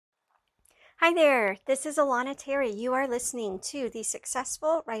Hi there, this is Alana Terry. You are listening to the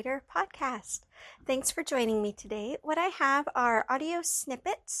Successful Writer Podcast. Thanks for joining me today. What I have are audio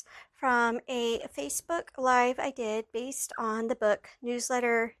snippets from a Facebook Live I did based on the book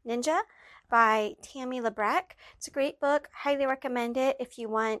Newsletter Ninja by Tammy Labrecque. It's a great book. Highly recommend it if you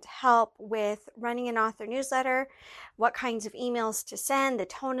want help with running an author newsletter, what kinds of emails to send, the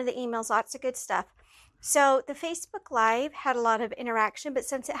tone of the emails, lots of good stuff. So the Facebook Live had a lot of interaction, but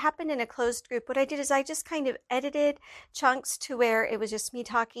since it happened in a closed group, what I did is I just kind of edited chunks to where it was just me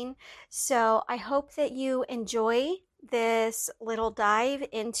talking. So I hope that you enjoy this little dive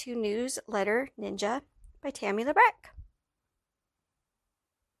into Newsletter Ninja by Tammy Labrecque.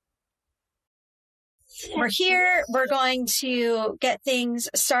 We're here. We're going to get things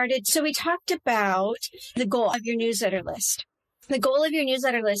started. So we talked about the goal of your newsletter list. The goal of your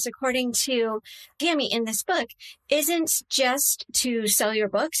newsletter list, according to Tammy in this book, isn't just to sell your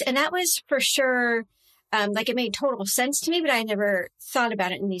books. And that was for sure, it made total sense to me, but I never thought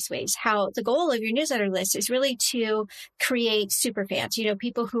about it in these ways. How the goal of your newsletter list is really to create super fans,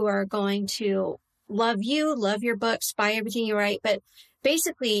 people who are going to love you, love your books, buy everything you write. But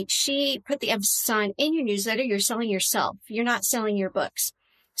basically, she put the emphasis on in your newsletter, you're selling yourself. You're not selling your books.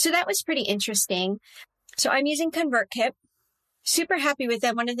 So that was pretty interesting. So I'm using ConvertKit. Super happy with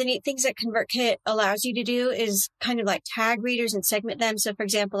them. One of the neat things that ConvertKit allows you to do is kind of like tag readers and segment them. So for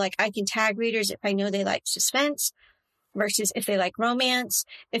example, like I can tag readers if I know they like suspense versus if they like romance.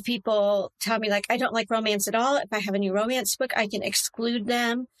 If people tell me like, I don't like romance at all, if I have a new romance book, I can exclude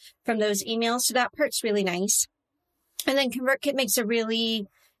them from those emails. So that part's really nice. And then ConvertKit makes a really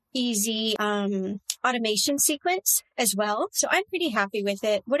easy automation sequence as well. So I'm pretty happy with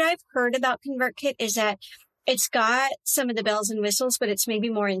it. What I've heard about ConvertKit is that it's got some of the bells and whistles, but it's maybe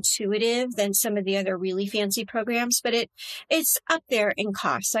more intuitive than some of the other really fancy programs, but it's up there in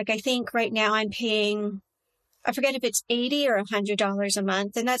cost. Like I think right now I'm paying, I forget if it's $80 or $100 a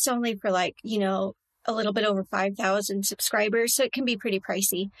month. And that's only for a little bit over 5,000 subscribers. So it can be pretty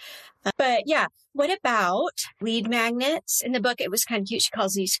pricey. But yeah, what about lead magnets? In the book, it was kind of cute. She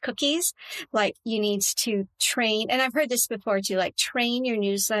calls these cookies. Like you need to train, and I've heard this before too, like train your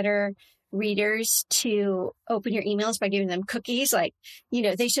newsletter readers to open your emails by giving them cookies. Like,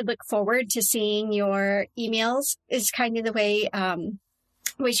 they should look forward to seeing your emails is kind of the way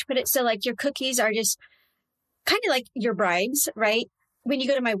we should put it. So like your cookies are just kind of like your bribes, right? When you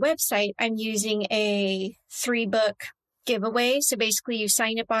go to my website, I'm using a 3-book giveaway. So basically you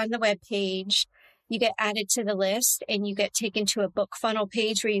sign up on the web page, you get added to the list, and you get taken to a book funnel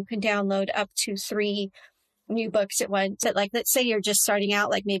page where you can download up to 3 new books at once. Like, let's say you're just starting out,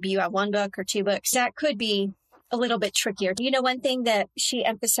 like maybe you have 1 book or 2 books. That could be a little bit trickier. One thing that she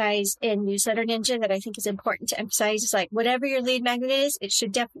emphasized in Newsletter Ninja that I think is important to emphasize is like, whatever your lead magnet is, it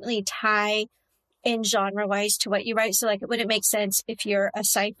should definitely tie in genre wise to what you write. So like, it wouldn't make sense if you're a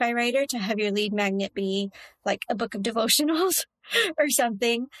sci-fi writer to have your lead magnet be like a book of devotionals or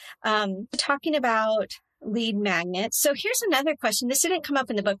something. Talking about lead magnets. So here's another question. This didn't come up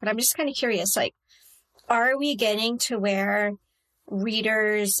in the book, but I'm just kind of curious, like, are we getting to where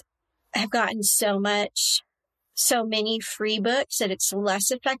readers have gotten so many free books that it's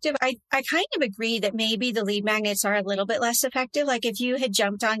less effective? I kind of agree that maybe the lead magnets are a little bit less effective. Like if you had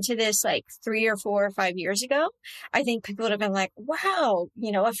jumped onto this like 3 or 4 or 5 years ago, I think people would have been like, wow,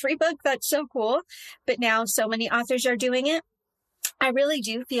 a free book, that's so cool. But now so many authors are doing it. I really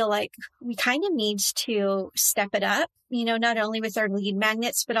do feel like we kind of need to step it up, not only with our lead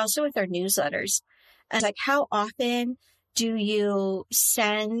magnets, but also with our newsletters. And like, how often do you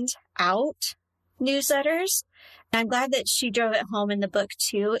send out newsletters? And I'm glad that she drove it home in the book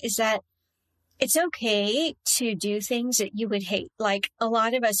too, is that it's okay to do things that you would hate. Like a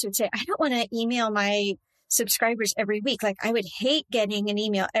lot of us would say, I don't want to email my subscribers every week. Like I would hate getting an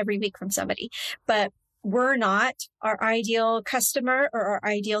email every week from somebody, but we're not our ideal customer or our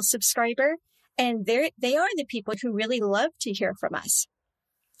ideal subscriber. And they are the people who really love to hear from us.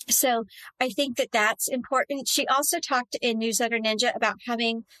 So I think that that's important. She also talked in Newsletter Ninja about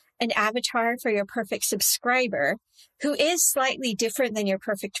having an avatar for your perfect subscriber who is slightly different than your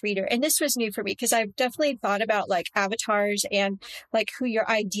perfect reader. And this was new for me because I've definitely thought about like avatars and like who your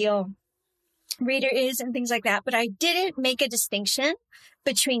ideal reader is and things like that. But I didn't make a distinction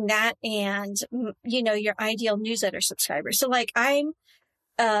between that and, your ideal newsletter subscriber. So like I'm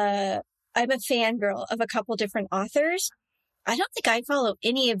a fangirl of a couple different authors. I don't think I follow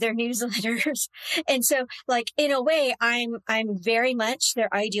any of their newsletters. And so like in a way, I'm very much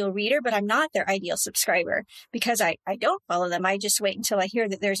their ideal reader, but I'm not their ideal subscriber because I don't follow them. I just wait until I hear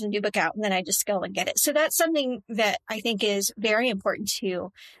that there's a new book out and then I just go and get it. So that's something that I think is very important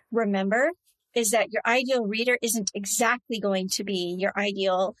to remember, is that your ideal reader isn't exactly going to be your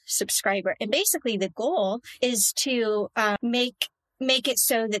ideal subscriber. And basically the goal is to make it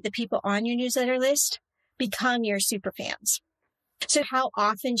so that the people on your newsletter list become your super fans. So how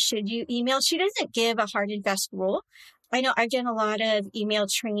often should you email? She doesn't give a hard and fast rule. I know I've done a lot of email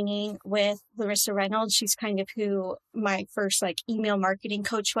training with Larissa Reynolds. She's kind of who my first like email marketing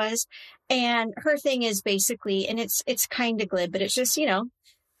coach was. And her thing is basically, and it's kind of glib, but it's just,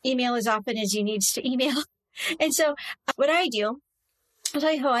 email as often as you need to email. And so what I do, I'll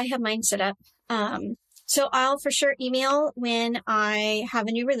tell you how I have mine set up. So I'll for sure email when I have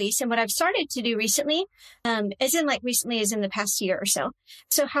a new release. And what I've started to do recently, as in the past year or so.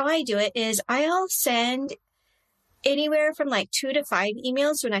 So how I do it is I'll send anywhere from like 2 to 5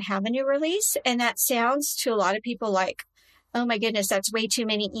 emails when I have a new release. And that sounds to a lot of people like, oh my goodness, that's way too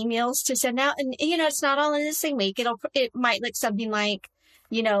many emails to send out. And, it's not all in the same week. It might look something like,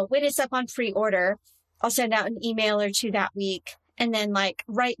 when it's up on pre-order, I'll send out an email or 2 that week. And then like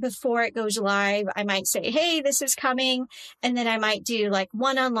right before it goes live, I might say, hey, this is coming. And then I might do like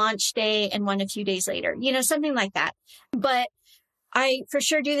one on launch day and one a few days later, something like that. But I for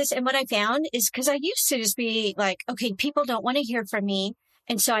sure do this. And what I found is because I used to just be like, okay, people don't want to hear from me.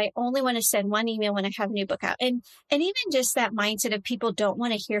 And so I only want to send one email when I have a new book out. And even just that mindset of people don't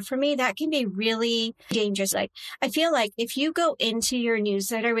want to hear from me, that can be really dangerous. Like, I feel like if you go into your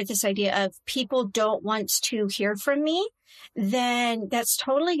newsletter with this idea of people don't want to hear from me, then that's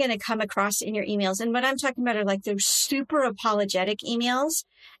totally going to come across in your emails. And what I'm talking about are like those super apologetic emails.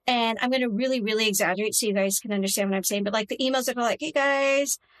 And I'm going to really, really exaggerate so you guys can understand what I'm saying. But like the emails that are like, hey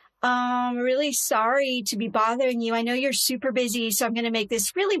guys, really sorry to be bothering you. I know you're super busy, so I'm going to make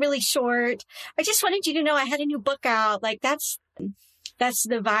this really, really short. I just wanted you to know I had a new book out. Like that's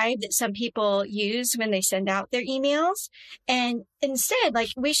the vibe that some people use when they send out their emails. And instead, like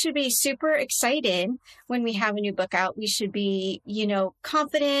we should be super excited when we have a new book out. We should be,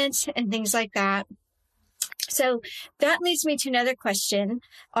 confident and things like that. So that leads me to another question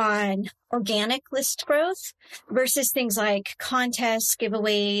on organic list growth versus things like contests,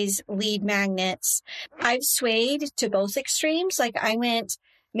 giveaways, lead magnets. I've swayed to both extremes. Like I went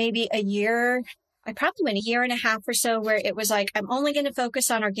maybe I probably went a year and a half or so where it was like, I'm only going to focus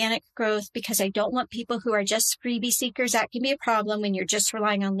on organic growth because I don't want people who are just freebie seekers. That can be a problem when you're just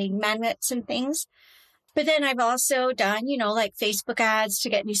relying on lead magnets and things. But then I've also done, like Facebook ads to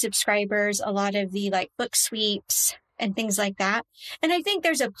get new subscribers, a lot of the like book sweeps and things like that. And I think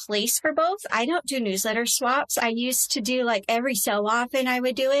there's a place for both. I don't do newsletter swaps. I used to do like every so often I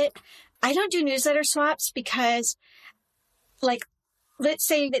would do it. I don't do newsletter swaps because like, let's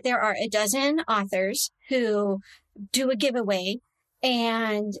say that there are a dozen authors who do a giveaway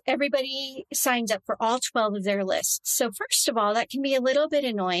and everybody signs up for all 12 of their lists. So first of all, that can be a little bit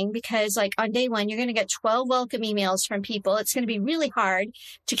annoying because like on day one, you're going to get 12 welcome emails from people. It's going to be really hard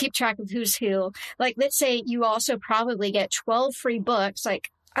to keep track of who's who. Like, let's say you also probably get 12 free books.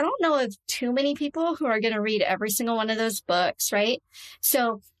 Like, I don't know of too many people who are going to read every single one of those books, right?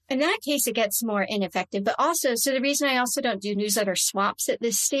 So in that case, it gets more ineffective. But also, so the reason I also don't do newsletter swaps at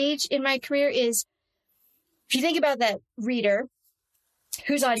this stage in my career is if you think about that reader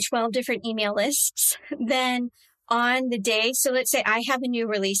who's on 12 different email lists, then on the day, so let's say I have a new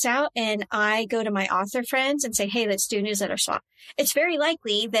release out and I go to my author friends and say, hey, let's do a newsletter swap. It's very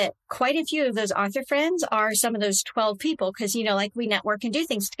likely that quite a few of those author friends are some of those 12 people because, like we network and do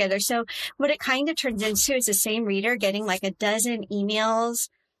things together. So what it kind of turns into is the same reader getting like a dozen emails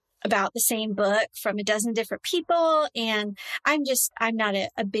about the same book from a dozen different people. And I'm not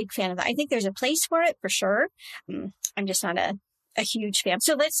a big fan of that. I think there's a place for it for sure. I'm just not a huge fan.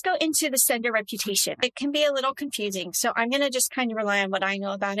 So let's go into the sender reputation. It can be a little confusing. So I'm going to just kind of rely on what I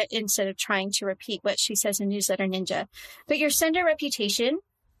know about it instead of trying to repeat what she says in Newsletter Ninja. But your sender reputation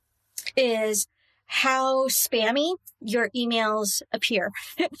is how spammy your emails appear.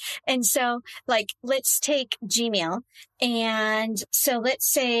 And so like, let's take Gmail. And so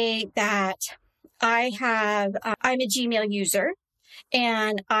let's say that I'm a Gmail user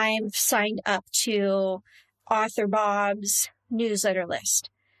and I'm signed up to Author Bob's newsletter list.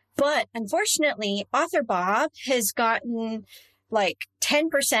 But unfortunately, Author Bob has gotten like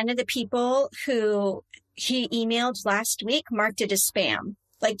 10% of the people who he emailed last week marked it as spam.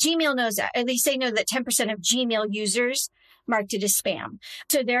 Like Gmail knows that. At least they know that 10% of Gmail users marked it as spam.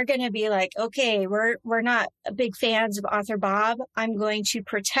 So they're going to be like, okay, we're not big fans of author Bob. I'm going to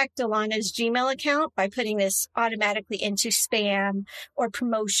protect Alana's Gmail account by putting this automatically into spam or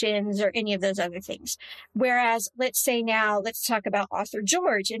promotions or any of those other things. Whereas let's say now, let's talk about author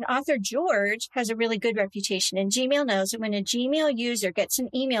George. And author George has a really good reputation, and Gmail knows that when a Gmail user gets an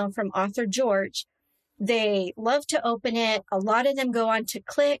email from author George, they love to open it. A lot of them go on to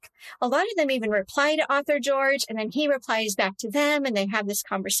click. A lot of them even reply to author George, and then he replies back to them, and they have this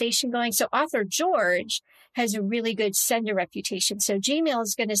conversation going. So author George has a really good sender reputation. So Gmail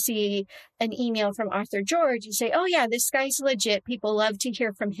is going to see an email from author George and say, oh yeah, this guy's legit. People love to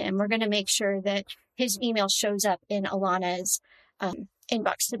hear from him. We're going to make sure that his email shows up in Alana's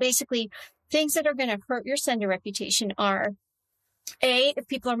inbox. So basically, things that are going to hurt your sender reputation are if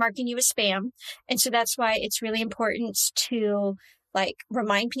people are marking you as spam. And so that's why it's really important to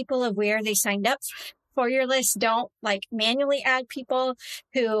remind people of where they signed up for your list. Don't manually add people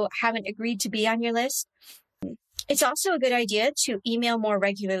who haven't agreed to be on your list. It's also a good idea to email more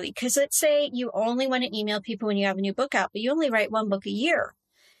regularly, because let's say you only want to email people when you have a new book out, but you only write one book a year.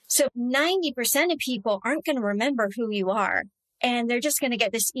 So 90% of people aren't going to remember who you are. And they're just going to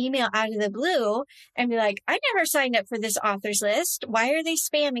get this email out of the blue and be like, I never signed up for this author's list. Why are they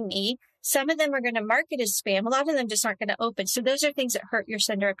spamming me? Some of them are going to mark it as spam. A lot of them just aren't going to open. So those are things that hurt your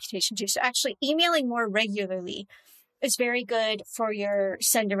sender reputation too. So actually emailing more regularly is very good for your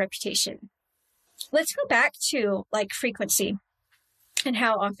sender reputation. Let's go back to frequency and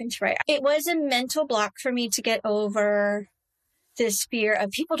how often to write. It was a mental block for me to get over this fear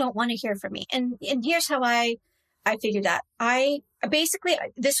of people don't want to hear from me. And here's how I figured that.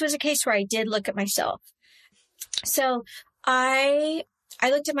 This was a case where I did look at myself. So I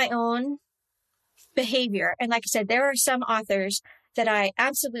looked at my own behavior. And like I said, there are some authors that I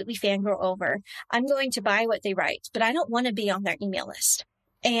absolutely fangirl over. I'm going to buy what they write, but I don't want to be on their email list.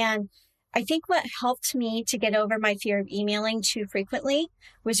 And I think what helped me to get over my fear of emailing too frequently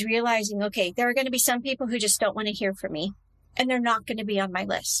was realizing, okay, there are going to be some people who just don't want to hear from me, and they're not going to be on my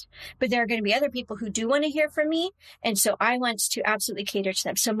list. But there are going to be other people who do want to hear from me. And so I want to absolutely cater to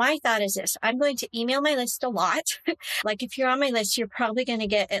them. So my thought is this: I'm going to email my list a lot. If you're on my list, you're probably going to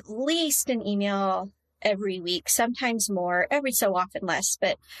get at least an email every week, sometimes more, every so often less.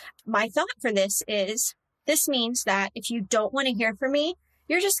 But my thought for this is, this means that if you don't want to hear from me,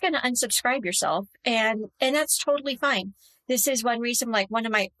 you're just going to unsubscribe yourself. And that's totally fine. This is one reason, one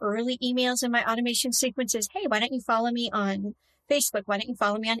of my early emails in my automation sequence is, hey, why don't you follow me on Facebook? Why don't you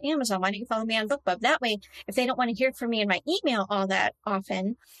follow me on Amazon? Why don't you follow me on BookBub? That way, if they don't want to hear from me in my email all that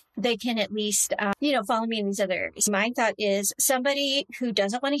often, they can at least, follow me in these other areas. My thought is, somebody who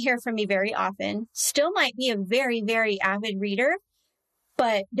doesn't want to hear from me very often still might be a very, very avid reader,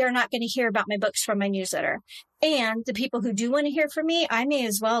 but they're not going to hear about my books from my newsletter. And the people who do want to hear from me, I may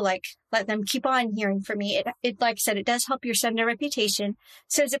as well let them keep on hearing from me. It like I said, it does help your sender reputation.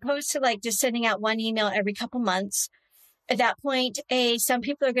 So as opposed to just sending out one email every couple months, at that point, some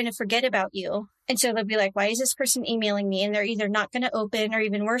people are going to forget about you. And so they'll be like, why is this person emailing me? And they're either not going to open, or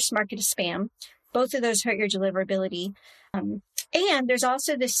even worse, mark it as spam. Both of those hurt your deliverability. And there's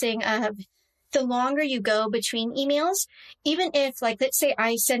also this thing of, the longer you go between emails, even if let's say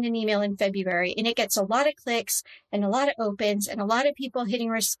I send an email in February and it gets a lot of clicks and a lot of opens and a lot of people hitting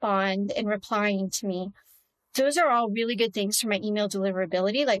respond and replying to me, those are all really good things for my email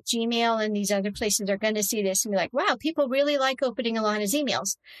deliverability. Gmail and these other places are going to see this and be like, wow, people really like opening Alana's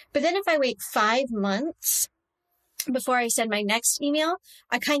emails. But then if I wait 5 months before I send my next email,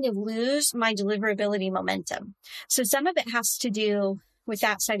 I kind of lose my deliverability momentum. So some of it has to do with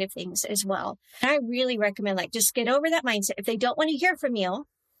that side of things as well. And I really recommend just get over that mindset. If they don't want to hear from you,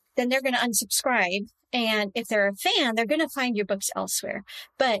 then they're going to unsubscribe. And if they're a fan, they're going to find your books elsewhere.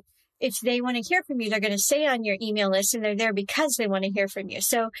 But if they want to hear from you, they're going to stay on your email list, and they're there because they want to hear from you.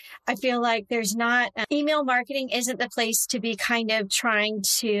 So I feel like there's not, email marketing isn't the place to be kind of trying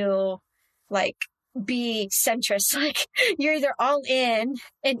to be centrist. You're either all in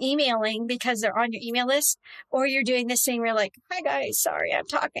and emailing because they're on your email list, or you're doing this thing where hi guys, sorry, I'm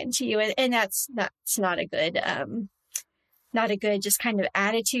talking to you. And that's not a good just kind of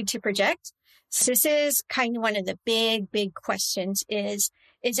attitude to project. So this is kind of one of the big questions is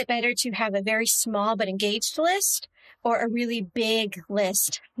it better to have a very small but engaged list or a really big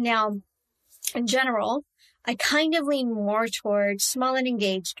list? Now, in general, I kind of lean more towards small and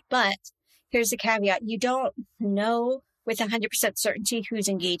engaged, but here's the caveat. You don't know with 100% certainty who's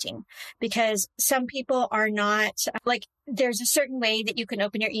engaging, because some people are not there's a certain way that you can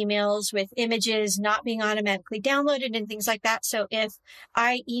open your emails with images not being automatically downloaded and things like that. So if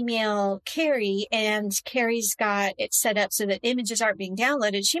I email Carrie and Carrie's got it set up so that images aren't being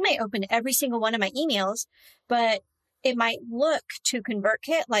downloaded, she might open every single one of my emails, but it might look to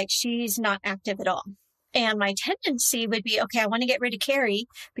ConvertKit like she's not active at all. And my tendency would be, okay, I want to get rid of Carrie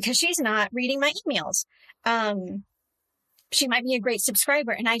because she's not reading my emails. She might be a great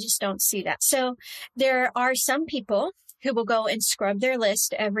subscriber, and I just don't see that. So there are some people who will go and scrub their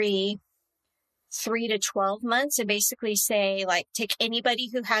list every 3 to 12 months and basically say, like, take anybody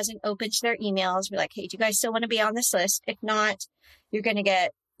who hasn't opened their emails, be like, hey, do you guys still want to be on this list? If not, you're going to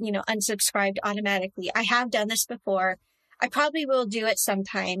get, unsubscribed automatically. I have done this before. I probably will do it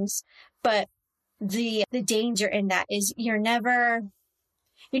sometimes, but the danger in that is you're never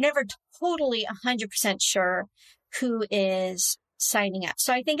totally 100% sure who is signing up.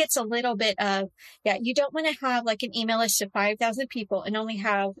 So I think it's a little bit of, you don't want to have like an email list of 5,000 people and only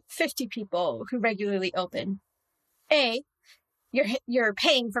have 50 people who regularly open. You're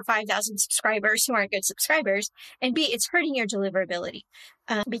paying for 5,000 subscribers who aren't good subscribers. And B, it's hurting your deliverability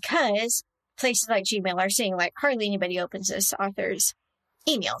because places like Gmail are saying like hardly anybody opens this author's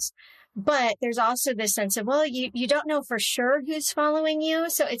emails. But there's also this sense of, well, you don't know for sure who's following you.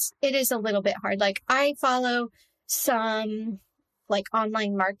 So it is a little bit hard. Like I follow some like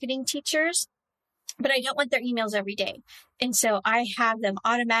online marketing teachers, but I don't want their emails every day. And so I have them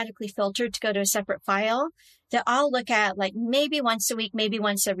automatically filtered to go to a separate file that I'll look at like maybe once a week, maybe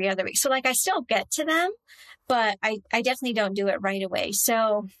once every other week. So like I still get to them, but I definitely don't do it right away.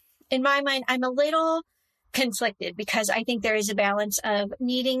 So in my mind, I'm a little conflicted because I think there is a balance of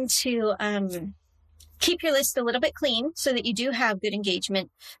needing to keep your list a little bit clean so that you do have good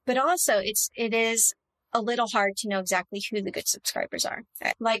engagement, but also it is a little hard to know exactly who the good subscribers are.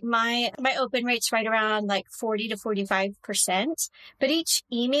 Like my open rate's right around like 40 to 45%, but each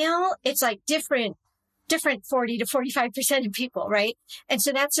email, it's like different 40 to 45% of people, right? And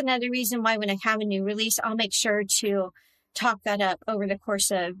so that's another reason why when I have a new release, I'll make sure to talk that up over the course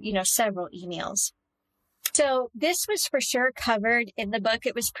of, several emails. So this was for sure covered in the book.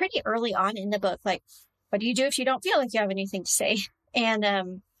 It was pretty early on in the book. Like, what do you do if you don't feel like you have anything to say?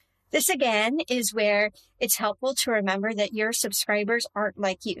 And, this again is where it's helpful to remember that your subscribers aren't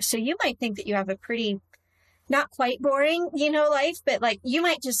like you. So you might think that you have a pretty not quite boring, life, but like you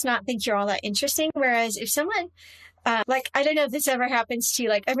might just not think you're all that interesting. Whereas if someone, like, I don't know if this ever happens to you,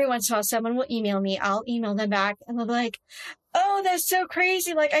 like every once in a while, someone will email me, I'll email them back and they'll be like, oh, that's so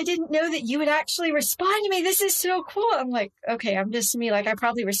crazy. Like, I didn't know that you would actually respond to me. This is so cool. I'm like, okay, I'm just me. Like, I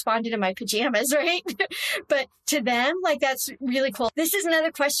probably responded in my pajamas, right? But to them, like, that's really cool. This is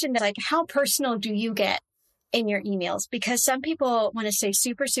another question that, like, how personal do you get in your emails? Because some people want to stay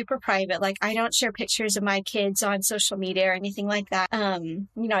super, super private. Like, I don't share pictures of my kids on social media or anything like that. I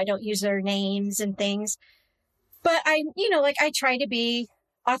don't use their names and things. But I try to be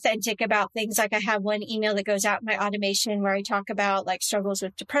authentic about things. Like I have one email that goes out in my automation where I talk about like struggles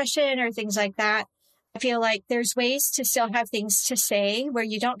with depression or things like that. I feel like there's ways to still have things to say where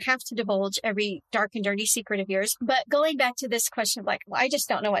you don't have to divulge every dark and dirty secret of yours. But going back to this question of like, well, I just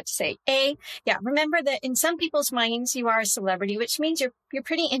don't know what to say. Remember that in some people's minds, you are a celebrity, which means you're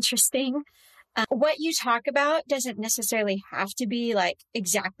pretty interesting. What you talk about doesn't necessarily have to be like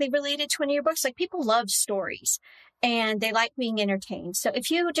exactly related to one of your books. Like people love stories and they like being entertained. So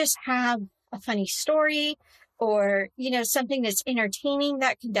if you just have a funny story or, something that's entertaining,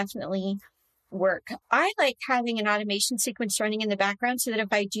 that can definitely work. I like having an automation sequence running in the background so that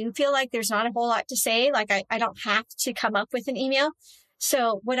if I do feel like there's not a whole lot to say, like I don't have to come up with an email.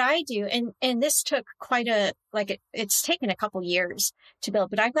 So what I do, and this took it's taken a couple years to build,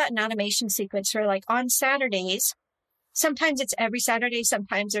 but I've got an automation sequence where like on Saturdays, sometimes it's every Saturday,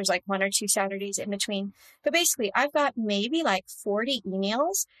 sometimes there's like 1 or 2 Saturdays in between. But basically I've got maybe like 40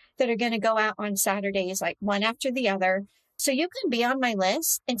 emails that are going to go out on Saturdays, like one after the other. So you can be on my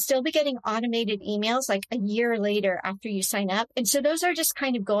list and still be getting automated emails like a year later after you sign up. And so those are just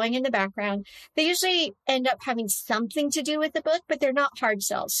kind of going in the background. They usually end up having something to do with the book, but they're not hard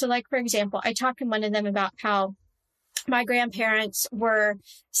sells. So like, for example, I talk in one of them about how my grandparents were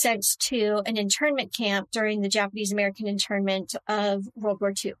sent to an internment camp during the Japanese American internment of World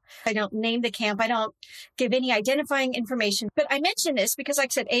War II. I don't name the camp. I don't give any identifying information, but I mention this because like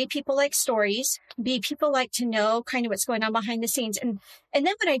I said, A, people like stories. B, people like to know kind of what's going on behind the scenes. And then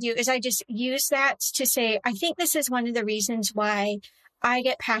what I do is I just use that to say, I think this is one of the reasons why I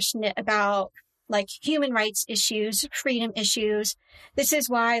get passionate about like human rights issues, freedom issues. This is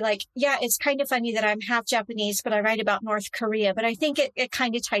why, like, yeah, it's kind of funny that I'm half Japanese, but I write about North Korea. But I think it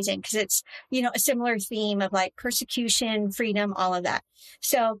kind of ties in because it's, you know, a similar theme of like persecution, freedom, all of that.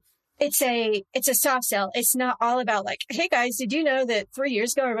 So it's a soft sell. It's not all about like, hey guys, did you know that 3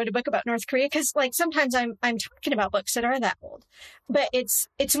 years ago I wrote a book about North Korea? Because like sometimes I'm talking about books that are that old, but it's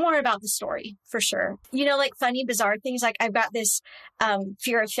more about the story for sure. You know, like funny, bizarre things. Like I've got this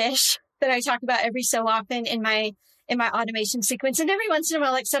fear of fish that I talk about every so often in my automation sequence, and every once in a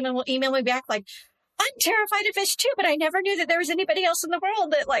while, like someone will email me back like, I'm terrified of fish too, but I never knew that there was anybody else in the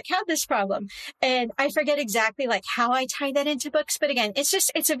world that like had this problem. And I forget exactly like how I tie that into books. But again,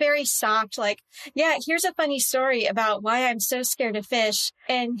 it's a very soft, like, yeah, here's a funny story about why I'm so scared of fish.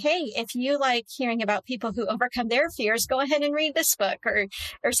 And hey, if you like hearing about people who overcome their fears, go ahead and read this book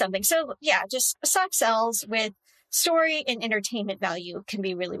or something. So yeah, just soft sells with story and entertainment value can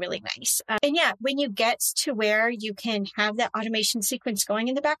be really, really nice. And yeah, when you get to where you can have that automation sequence going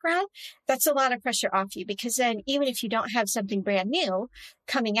in the background, that's a lot of pressure off you, because then even if you don't have something brand new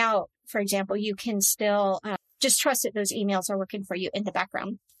coming out, for example, you can still just trust that those emails are working for you in the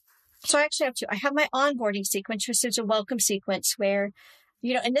background. So I actually have two. I have my onboarding sequence, which is a welcome sequence where,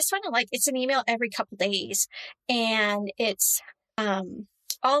 you know, and this one, like, it's an email every couple days, and it's,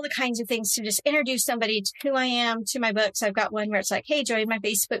 all the kinds of things to just introduce somebody to who I am, to my books. I've got one where it's like, hey, join my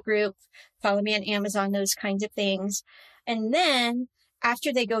Facebook group, follow me on Amazon, those kinds of things. And then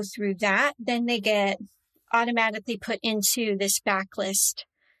after they go through that, then they get automatically put into this backlist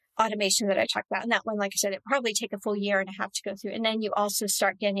automation that I talked about. And that one, like I said, it probably take a full year and a half to go through. And then you also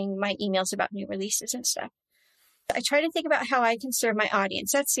start getting my emails about new releases and stuff. I try to think about how I can serve my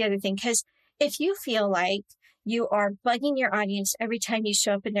audience. That's the other thing, because if you feel like you are bugging your audience every time you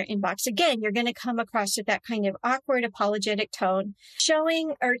show up in their inbox, again, you're going to come across with that kind of awkward, apologetic tone,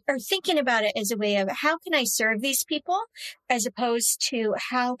 showing or thinking about it as a way of how can I serve these people, as opposed to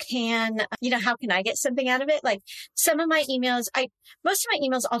how can I get something out of it? Like some of my emails, most of my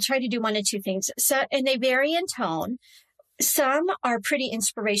emails, I'll try to do one of two things. So, and they vary in tone. Some are pretty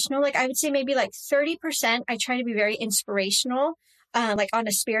inspirational. Like I would say maybe like 30%, I try to be very inspirational. Like on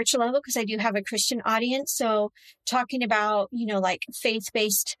a spiritual level, because I do have a Christian audience. So talking about, you know, like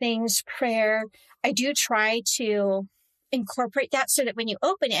faith-based things, prayer, I do try to incorporate that so that when you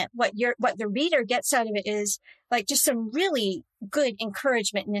open it, what the reader gets out of it is like just some really good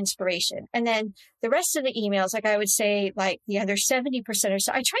encouragement and inspiration. And then the rest of the emails, like I would say like the other 70% or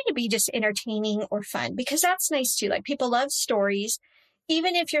so, I try to be just entertaining or fun, because that's nice too. Like people love stories.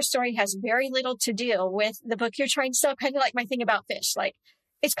 Even if your story has very little to do with the book you're trying to sell, kind of like my thing about fish. Like,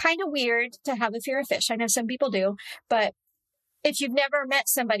 it's kind of weird to have a fear of fish. I know some people do, but if you've never met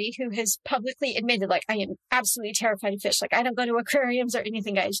somebody who has publicly admitted, like, I am absolutely terrified of fish, like, I don't go to aquariums or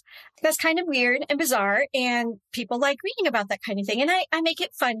anything, guys, that's kind of weird and bizarre. And people like reading about that kind of thing. And I make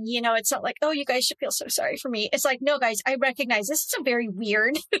it fun. You know, it's not like, oh, you guys should feel so sorry for me. It's like, no, guys, I recognize this is a very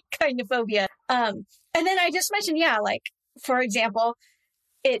weird kind of phobia. And then I just mentioned, yeah, like, for example,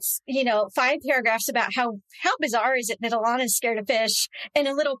 it's, you know, 5 paragraphs about how bizarre is it that Alana's scared of fish, and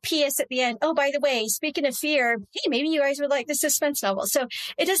a little PS at the end. Oh, by the way, speaking of fear, hey, maybe you guys would like the suspense novel. So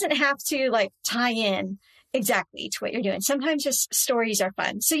it doesn't have to like tie in exactly to what you're doing. Sometimes just stories are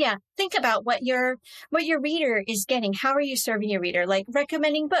fun. So yeah, think about what your reader is getting. How are you serving your reader? Like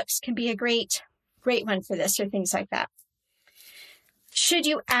recommending books can be a great one for this, or things like that. Should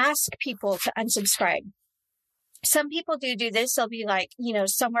you ask people to unsubscribe? Some people do this. They'll be like, you know,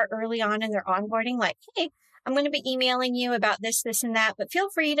 somewhere early on in their onboarding, like, hey, I'm going to be emailing you about this, this, and that, but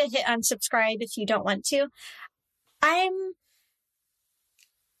feel free to hit unsubscribe if you don't want to. I'm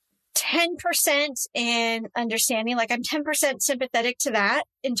 10% in understanding, like I'm 10% sympathetic to that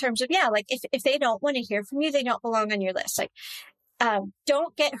in terms of, yeah, like if they don't want to hear from you, they don't belong on your list. Like,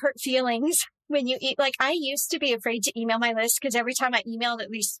 don't get hurt feelings when you eat. Like I used to be afraid to email my list because every time I emailed,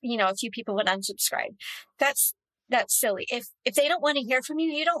 at least, you know, a few people would unsubscribe. That's silly. If they don't want to hear from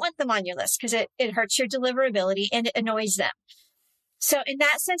you, you don't want them on your list because it hurts your deliverability and it annoys them. So in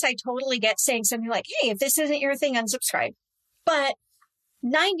that sense, I totally get saying something like, hey, if this isn't your thing, unsubscribe. But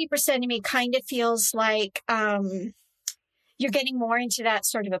 90% of me kind of feels like, you're getting more into that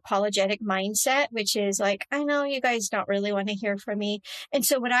sort of apologetic mindset, which is like, I know you guys don't really want to hear from me. And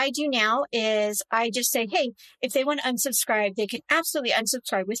so what I do now is I just say, hey, if they want to unsubscribe, they can absolutely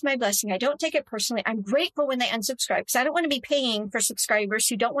unsubscribe with my blessing. I don't take it personally. I'm grateful when they unsubscribe because I don't want to be paying for subscribers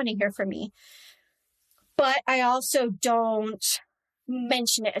who don't want to hear from me. But I also don't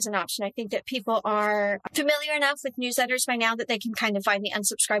mention it as an option. I think that people are familiar enough with newsletters by now that they can kind of find the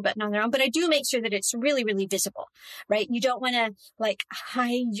unsubscribe button on their own, but I do make sure that it's really, really visible, right? You don't want to like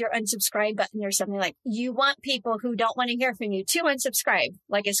hide your unsubscribe button or something. Like, you want people who don't want to hear from you to unsubscribe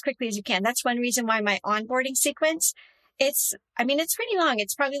like as quickly as you can. That's one reason why my onboarding sequence, it's pretty long.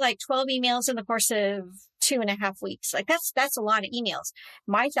 It's probably like 12 emails in the course of 2.5 weeks. Like that's a lot of emails.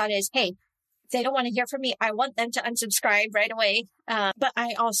 My thought is, hey, they don't want to hear from me. I want them to unsubscribe right away. But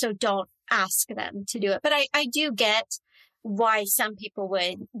I also don't ask them to do it. But I do get why some people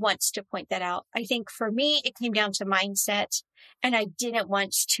would want to point that out. I think for me, it came down to mindset, and I didn't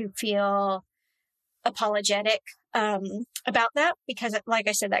want to feel apologetic about that, because like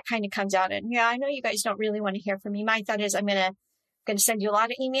I said, that kind of comes out. And yeah, I know you guys don't really want to hear from me. My thought is I'm going to send you a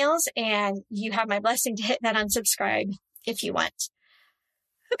lot of emails, and you have my blessing to hit that unsubscribe if you want.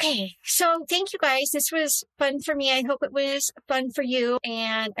 Okay, so thank you guys. This was fun for me. I hope it was fun for you,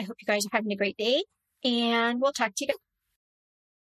 and I hope you guys are having a great day, and we'll talk to you guys.